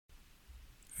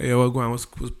Hey, what's going on? What's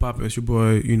poppin'? It's your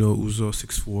boy, Uzo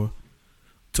 64,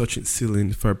 touching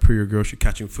ceiling for a pretty girl, she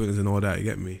catching feelings and all that. You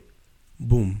get me?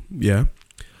 Boom. Yeah.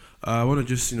 I want to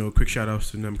just, quick shout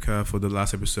outs to Nemka for the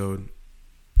last episode.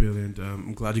 Brilliant.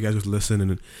 I'm glad you guys would listen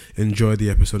and enjoy the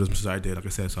episode as much as I did. Like I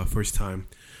said, it's our first time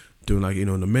doing in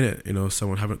a minute.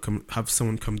 Someone have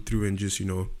someone come through and just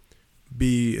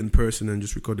be in person and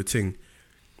just record the thing.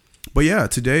 But yeah,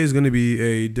 today is gonna be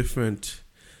a different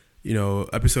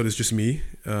episode. Is just me.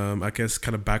 I guess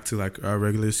kind of back to like our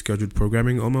regular scheduled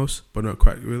programming almost, but not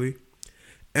quite really.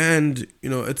 And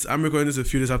I'm recording this a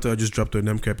few days after I just dropped the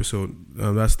Nemka episode.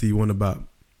 That's the one about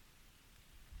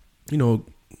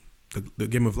the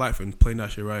game of life and playing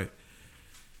that shit right.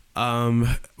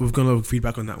 We've got a lot of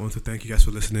feedback on that one, so thank you guys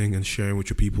for listening and sharing with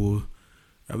your people.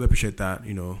 I really appreciate that.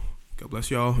 God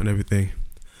bless y'all and everything.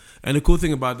 And the cool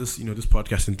thing about this, this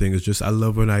podcasting thing is just I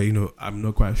love when I'm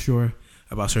not quite sure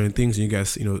about certain things and you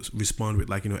guys, respond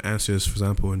with answers, for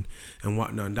example, and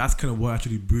whatnot. And that's kind of what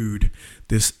actually brewed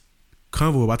this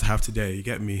convo we're about to have today. You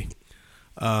get me?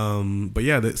 But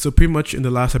yeah, so pretty much in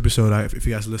the last episode, if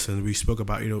you guys listen, we spoke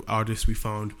about artists we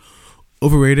found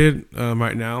overrated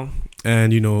right now,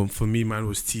 and for me, mine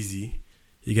was TZ.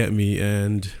 You get me?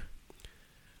 And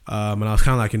I was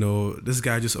kind of like, this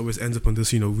guy just always ends up on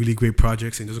this really great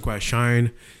projects and doesn't quite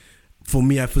shine. For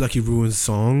me, I feel like he ruins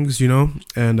songs,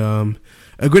 and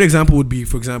a good example would be,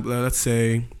 for example, let's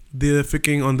say the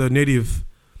freaking on the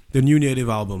new Native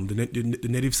album, the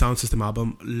Native Sound System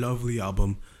album, lovely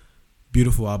album,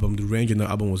 beautiful album. The range in the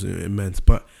album was immense,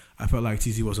 but I felt like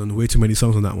TZ was on way too many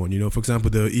songs on that one. For example,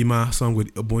 the Ima song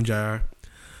with Obonjayar,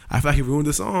 I feel like he ruined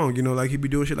the song. Like he'd be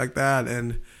doing shit like that,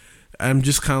 and I'm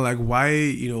just kind of like, why?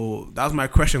 That was my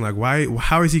question. Like, why?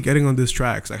 How is he getting on these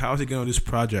tracks? Like, how is he getting on these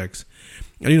projects?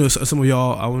 And some of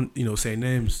y'all, I won't say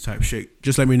names type shit.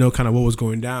 Just let me know kind of what was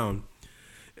going down.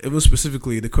 It was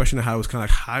specifically the question I had was kind of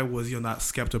like, how was he on that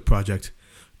Skepta project?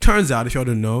 Turns out, if y'all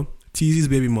don't know, TZ's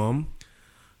baby mom,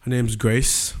 her name's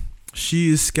Grace. She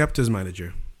is Skepta's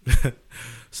manager.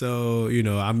 So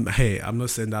I'm not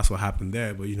saying that's what happened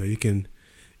there, but you can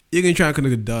try and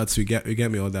connect the dots. You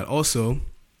get me all that. Also,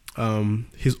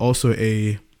 he's also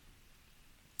a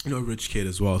rich kid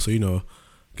as well. So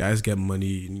guys get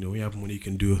money. When you have money, you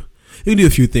can do a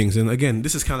few things. And again,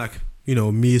 this is kind of like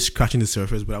me scratching the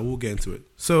surface, but I will get into it.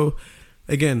 So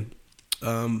again,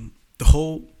 the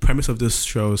whole premise of this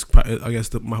show is, I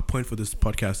guess, my point for this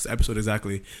podcast episode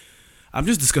exactly. I'm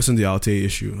just discussing the Alte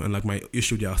issue and like my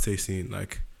issue with the Alte scene.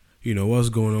 Like, what's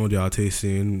going on with the Alte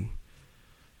scene.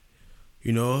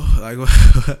 What's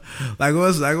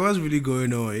really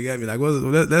going on? You get me? Like,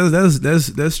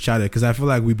 let's chat it, because I feel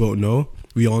like we both know.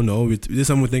 We all know. This is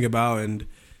something we think about, and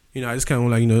I just kind of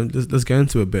like let's get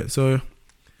into it a bit. So,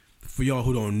 for y'all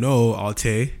who don't know,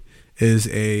 Alte is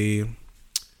a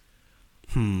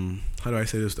how do I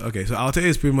say this? Okay, so Alte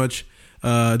is pretty much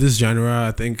this genre,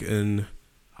 I think, in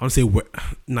I want to say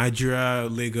Nigeria,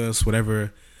 Lagos,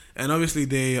 whatever, and obviously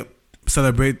they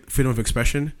celebrate freedom of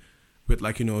expression with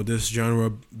this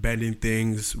genre bending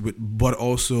things, but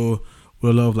also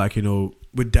with a lot of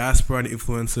with diaspora and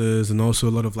influences, and also a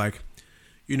lot of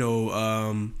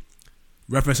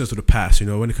references to the past.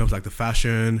 When it comes to the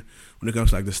fashion, when it comes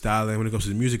to the styling, when it comes to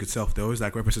the music itself, they always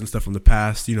represent stuff from the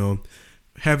past.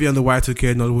 Heavy on the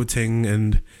Y2K, Nollywood thing,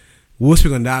 and we'll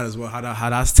speak on that as well. How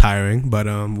that's tiring, but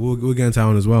we'll get into that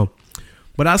one as well.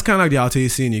 But that's kind of like the Alte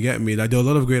scene. You get me? There are a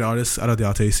lot of great artists out of the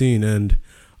Alte scene, and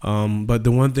but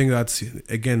the one thing that's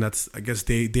I guess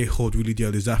they hold really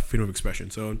dear is that freedom of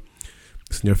expression. So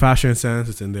it's in their fashion sense,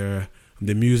 it's in their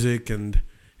music, and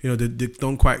they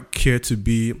don't quite care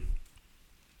to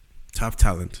have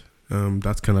talent.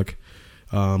 That's kind of like,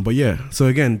 but yeah. So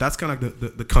again, that's kind of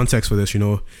like the context for this.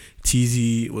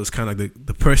 TZ was kind of like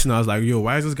the person I was like, yo,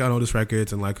 why is this guy on all these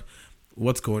records and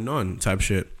what's going on type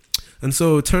shit. And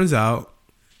so it turns out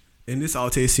in this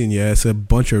Alte scene, yeah, it's a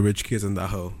bunch of rich kids in that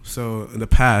hole. So in the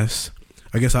past,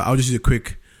 I guess I'll just use a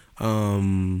quick,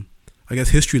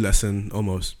 history lesson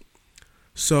almost.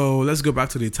 So let's go back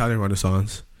to the Italian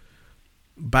Renaissance.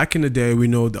 Back in the day, we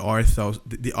know the art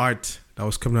that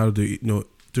was coming out of the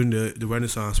during the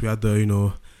Renaissance. We had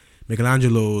the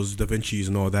Michelangelo's, Da Vinci's,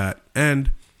 and all that.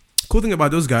 And cool thing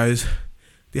about those guys,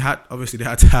 they had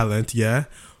talent, yeah,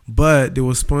 but they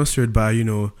were sponsored by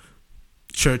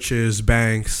churches,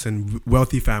 banks, and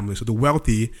wealthy families. So the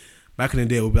wealthy back in the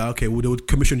day would be like, okay, well, they would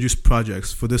commission these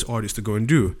projects for this artist to go and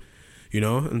do,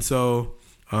 and so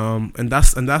and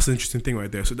that's the interesting thing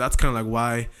right there. So that's kind of like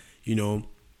why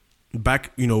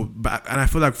back, and I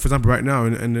feel like, for example, right now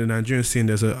in the Nigerian scene,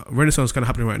 there's a renaissance kind of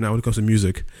happening right now when it comes to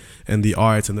music and the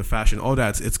arts and the fashion, all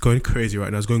that. It's going crazy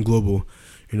right now. It's going global.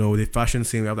 You know, with the fashion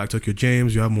scene, we have like Tokyo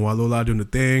James, you have Moalola doing the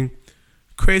thing.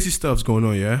 Crazy stuff's going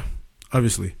on, yeah?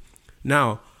 Obviously.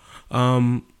 Now,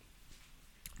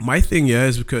 my thing, yeah,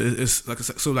 is because it's like,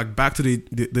 so like back to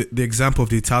the example of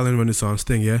the Italian Renaissance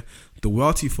thing, yeah? The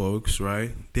wealthy folks,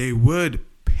 right? They would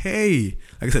pay,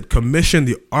 like I said, commission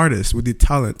the artist with the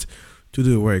talent to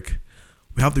do the work.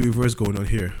 We have the reverse going on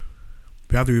here.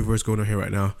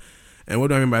 Right now. And what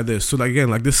do I mean by this? So like again,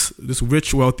 like this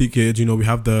rich wealthy kid, you know, we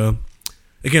have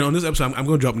again on this episode I'm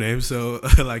gonna drop names, so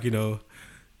like, you know,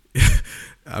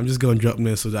 I'm just gonna drop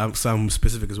names so that I'm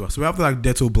specific as well. So we have like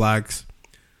Detto Blacks,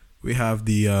 we have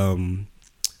the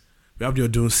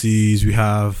Odunsis, we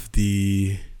have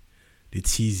the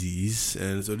TZs,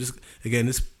 and so this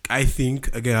I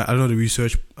think again, I don't know the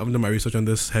research, I haven't done my research on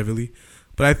this heavily,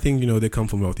 but I think, you know, they come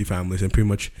from wealthy families and pretty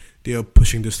much they are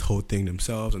pushing this whole thing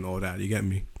themselves and all that. You get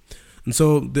me? And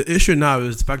so the issue now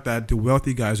is the fact that the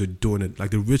wealthy guys are doing it, like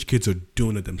the rich kids are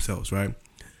doing it themselves, right?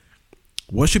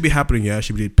 What should be happening here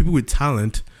should be people with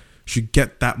talent should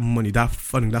get that money, that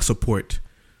funding, that support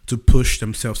to push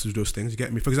themselves to do those things. You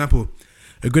get me? For example,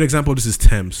 a good example of this is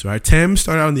Thames, right? Thames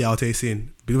started out in the Alte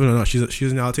scene. Believe it or not,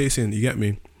 she's in the Alte scene. You get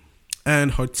me?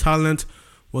 And her talent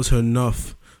was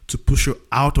enough to push her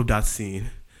out of that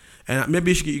scene. And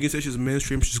maybe you can say she's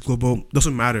mainstream, she's global.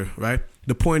 Doesn't matter, right?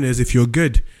 The point is, if you're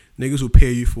good, niggas will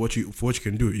pay you for what you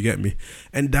can do. You get me?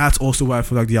 And that's also why I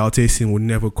feel like the Alte scene will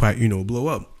never quite, you know, blow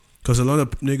up, because a lot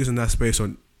of niggas in that space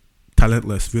are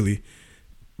talentless, really.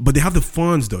 But they have the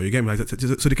funds, though. You get me? Like,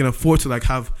 so they can afford to like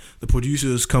have the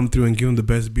producers come through and give them the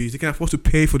best beats. They can afford to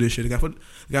pay for this shit. They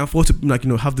can afford to, like, you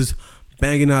know, have this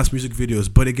banging ass music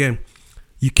videos. But again,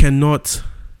 you cannot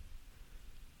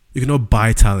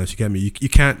buy talent. You get me? You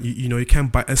can't, you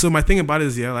can't buy. And so my thing about it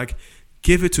is, yeah, like,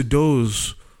 give it to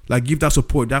those, like, give that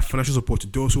support, that financial support to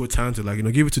those who are talented. Like, you know,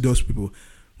 give it to those people.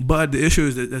 But the issue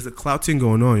is that there's a clout thing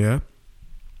going on, yeah.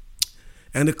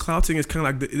 And the clout thing is kind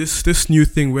of like this new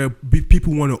thing where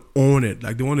people want to own it.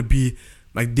 Like, they want to be,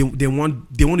 like, they want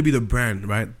to be the brand,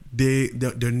 right?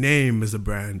 Their name is the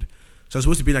brand. So it's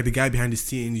supposed to be like the guy behind the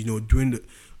scenes, you know,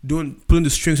 pulling the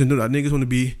strings and doing that. Niggas want to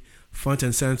be front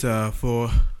and center for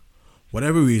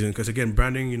whatever reason. Because again,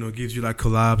 branding, you know, gives you like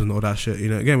collabs and all that shit. You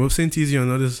know, again, we've seen TZ on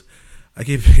others. I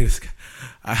keep bringing this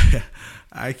guy.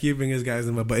 I keep bringing this guy's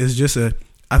number, but it's just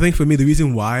I think for me, the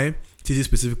reason why TZ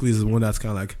specifically is the one that's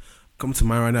kind of like coming to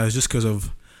mind right now is just because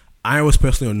of, I was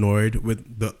personally annoyed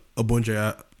with the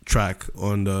Obonjaya track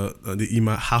on the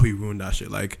Ima, how he ruined that shit.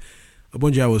 Like,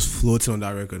 Obonjaya was floating on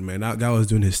that record, man. That guy was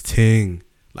doing his thing,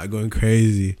 like going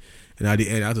crazy. And at the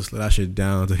end, I just let that shit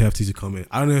down to have TZ come in.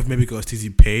 I don't know if maybe because TZ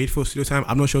paid for studio time.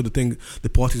 I'm not sure the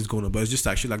politics is going on, but it's just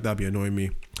like shit like that be annoying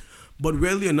me. But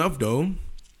rarely enough, though,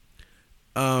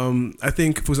 I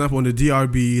think, for example, on the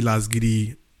DRB Last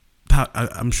Giddy,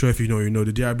 I'm sure if you know,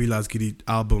 the DRB Last Giddy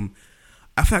album,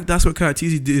 I feel like that's what kind of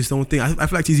TZ did his own thing. I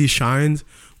feel like TZ shines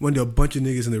when there are a bunch of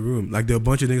niggas in the room. Like, there are a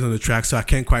bunch of niggas on the track, so I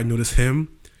can't quite notice him.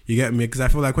 You get me? Because I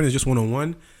feel like when it's just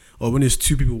one-on-one, or when there's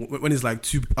two people, when it's like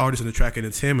two artists on the track and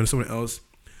it's him and someone else,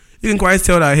 you can quite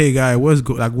tell that, hey, guy,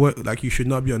 like you should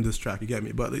not be on this track. You get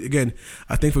me? But again,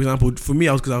 I think, for example, for me,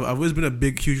 because I've always been a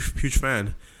big, huge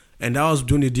fan, and that was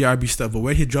doing the DRB stuff. But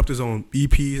when he dropped his own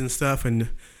EPs and stuff, and,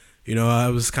 you know, I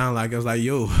was like,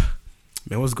 yo,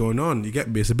 man, what's going on? You get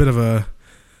me? It's a bit of an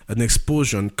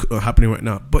explosion happening right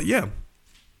now. But yeah,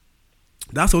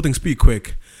 that's whole thing. Speak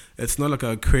quick. It's not like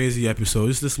a crazy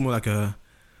episode. It's just more like a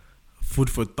food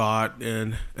for thought,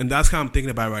 and that's kind of I'm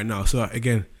thinking about right now. So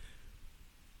again,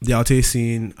 the Alte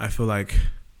scene, I feel like,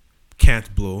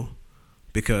 can't blow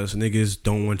because niggas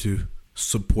don't want to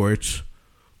support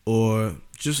or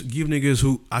just give niggas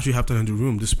who actually have to in the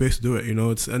room the space to do it. You know,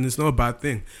 it's not a bad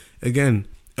thing. Again,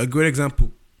 a great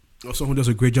example of someone who does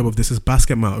a great job of this is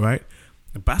Basket Mouth, right?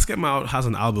 Basket Mouth has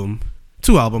an album,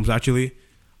 2 albums actually,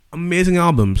 amazing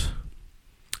albums.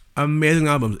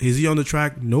 Is he on the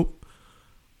track? Nope.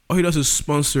 All he does is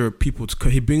sponsor people.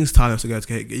 He brings talents to guys.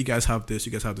 Hey, you guys have this.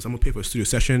 I'm gonna pay for a studio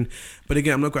session. But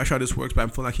again, I'm not quite sure how this works. But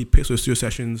I feel like he pays for studio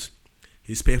sessions.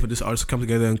 He's paying for this artist to come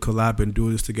together and collab and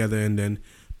do this together, and then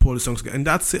pull the songs together. And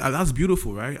that's it. That's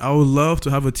beautiful, right? I would love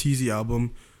to have a TZ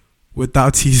album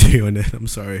without TZ on it. I'm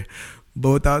sorry,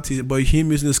 but without TZ. But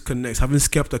him using this connects, having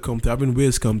Skepta come through, having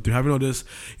Wiz come through, having all this,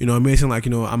 you know, amazing, like,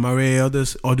 you know, Amare, all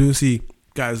this Odunsi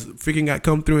guys freaking got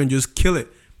come through and just kill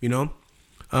it, you know.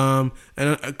 And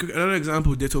another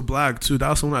example, Detto Black too.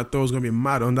 That's someone I thought was gonna be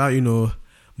mad on that, you know,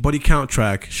 Body Count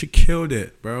track. She killed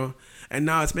it, bro. And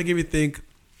now it's making me think.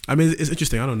 I mean, it's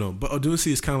interesting. I don't know, but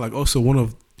Odunsi is kind of like also one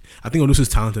of. I think Odunsi is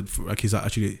talented. Like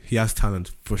he has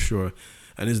talent for sure,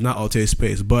 and it's not Alte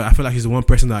space. But I feel like he's the one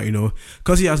person that, you know,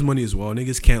 because he has money as well.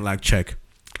 Niggas can't like check.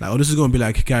 Like, oh, this is gonna be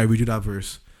like, guy, redo that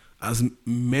verse as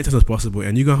many times as possible,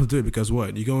 and you're gonna have to do it because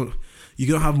what? You're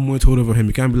gonna have more total over him.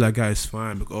 You can't be like, guys,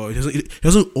 fine, but oh, he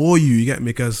doesn't owe you. You get me?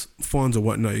 Because funds or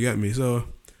whatnot. You get me? So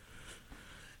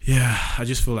yeah, I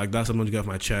just feel like that's something to get off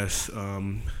my chest.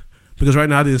 Because right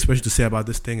now I didn't special to say about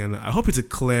this thing, and I hope it's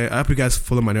clear. I hope you guys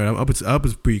follow my narrative. I hope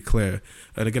it's pretty clear.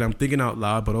 And again, I'm thinking out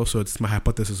loud, but also it's my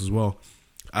hypothesis as well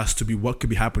as to be what could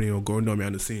be happening or going on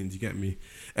behind the scenes. You get me?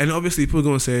 And obviously, people are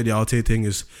gonna say the Alte thing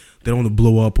is they don't want to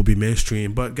blow up or be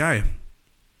mainstream. But guy,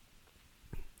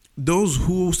 those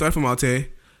who started from Alte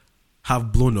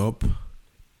have blown up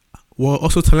were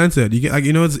also talented. You get like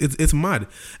it's mad.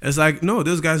 It's like no,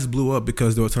 those guys blew up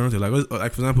because they were talented. Like for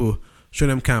example,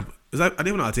 Shonem Camp. Is that I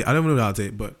don't know Alte. I don't know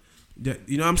Alte, but yeah,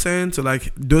 you know what I'm saying. So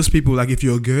like those people, like if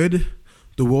you're good,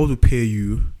 the world will pay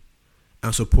you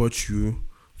and support you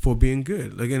for being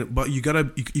good. Again, but you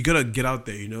gotta get out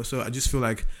there. You know. So I just feel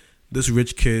like those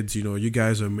rich kids. You know, you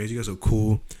guys are amazing. You guys are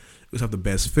cool. You guys have the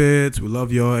best fits. We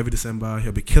love y'all. Every December,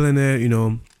 he'll be killing it. You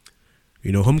know,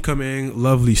 homecoming,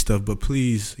 lovely stuff. But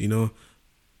please,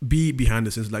 be behind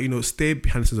the scenes. Like, stay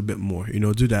behind the scenes a bit more.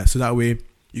 Do that. So that way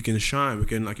you can shine. We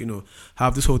can,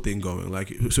 have this whole thing going.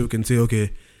 Like, so we can say,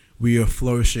 okay, we are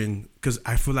flourishing. Because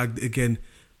I feel like, again,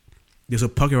 there's a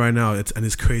pocket right now. And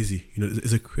it's crazy.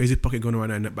 There's a crazy pocket going on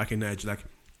right now back in Edge. Like,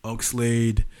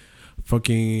 Oxlade,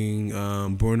 fucking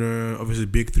Burner, obviously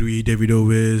Big Three, Davido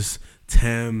Wiz,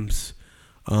 Thames.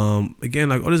 Again,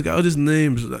 like all these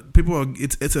names, like, people are.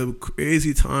 It's a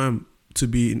crazy time to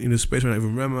be in the space right now.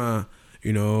 Even Rema,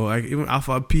 like even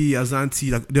Alpha P,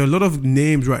 Azanti, like there are a lot of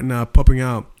names right now popping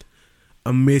out.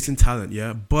 Amazing talent,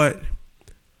 yeah. But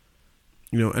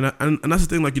and that's the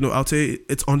thing. Like I'll say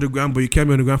it's underground, but you can't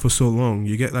be underground for so long.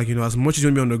 You get like as much as you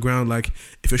want to be underground, like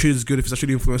if your shit is good, if it's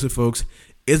actually influencing folks,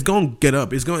 it's gonna get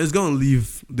up. It's gonna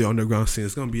leave the underground scene.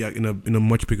 It's gonna be like in a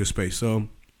much bigger space. So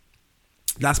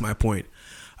that's my point.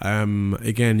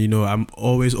 Again, I'm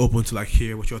always open to like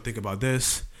hear what y'all think about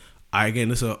this.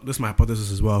 This is my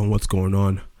hypothesis as well on what's going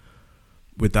on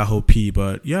with that whole P.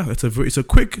 But yeah, it's a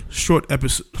quick, short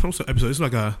episode. It's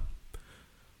like a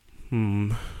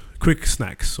quick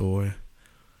snacks, or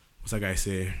what's that guy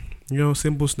say?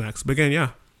 Simple snacks. But again, yeah,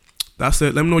 that's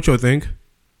it. Let me know what y'all think.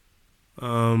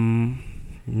 I'm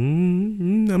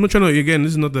not trying to. Again,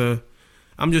 this is not the.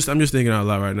 I'm just thinking out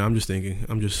loud right now. I'm just thinking.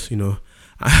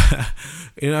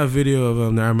 In that video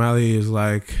of Naira Marley is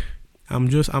like, I'm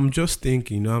just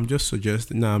thinking, I'm just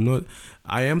suggesting. No, I'm not.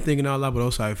 I am thinking out loud, but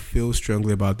also I feel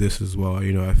strongly about this as well.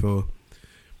 I feel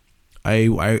I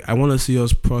want to see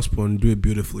us prosper and do it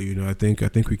beautifully. I think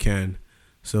we can.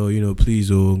 So please,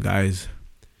 guys,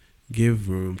 give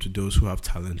room to those who have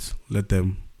talents. Let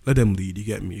them lead. You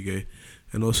get me, okay?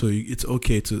 And also, it's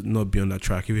okay to not be on that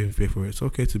track, even if you pay for it. It's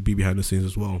okay to be behind the scenes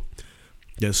as well.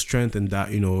 There's strength in that,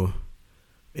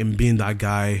 in being that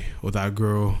guy or that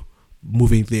girl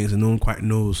moving things and no one quite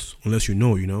knows unless you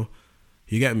know.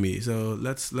 You get me? So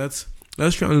let's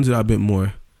try into that a bit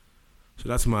more. So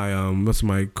that's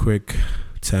my quick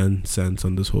 10 cents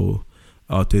on this whole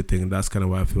Alte thing. That's kind of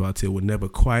why I feel Alte would never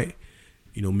quite,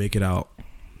 make it out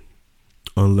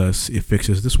unless it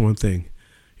fixes this one thing.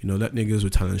 Let niggas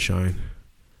with talent shine.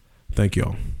 Thank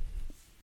y'all.